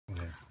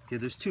Okay,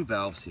 there's two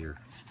valves here.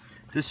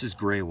 This is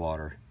gray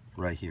water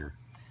right here.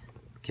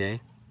 Okay,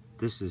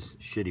 this is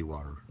shitty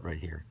water right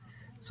here.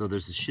 So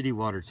there's a shitty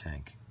water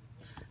tank.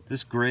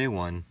 This gray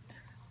one,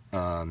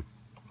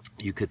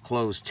 you could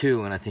close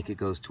too, and I think it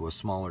goes to a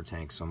smaller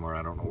tank somewhere.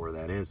 I don't know where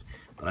that is,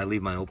 but I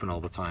leave mine open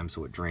all the time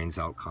so it drains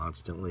out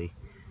constantly.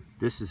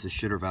 This is a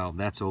shitter valve,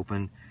 that's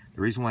open.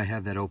 The reason why I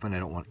have that open, I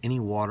don't want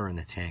any water in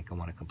the tank. I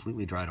want it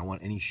completely dry. I don't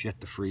want any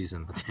shit to freeze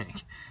in the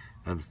tank.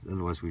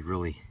 Otherwise we'd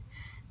really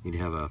need to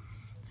have a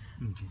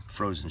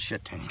frozen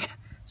shit tank.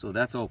 So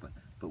that's open.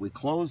 But we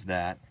close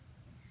that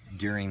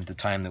during the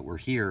time that we're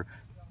here.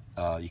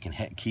 You can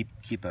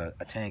keep a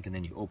tank and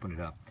then you open it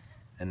up.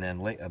 And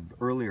then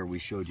earlier we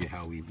showed you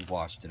how we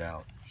washed it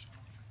out.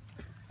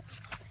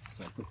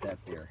 So I put that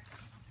there.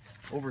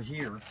 Over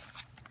here,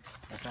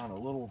 I found a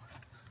little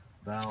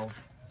valve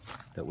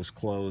that was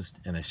closed,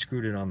 and I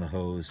screwed it on the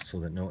hose so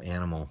that no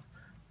animal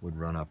would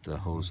run up the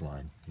hose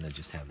line. And then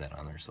just have that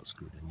on there so it's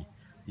screwed in.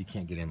 You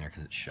can't get in there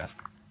because it's shut.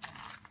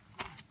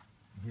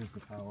 Here's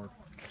the power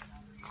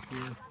here.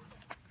 I'm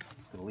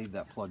going to leave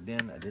that plugged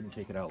in. I didn't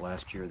take it out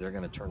last year. They're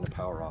going to turn the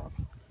power off.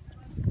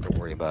 Don't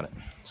worry about it.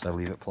 So I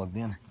leave it plugged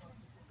in.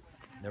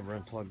 Never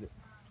unplugged it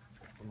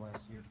from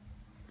last year.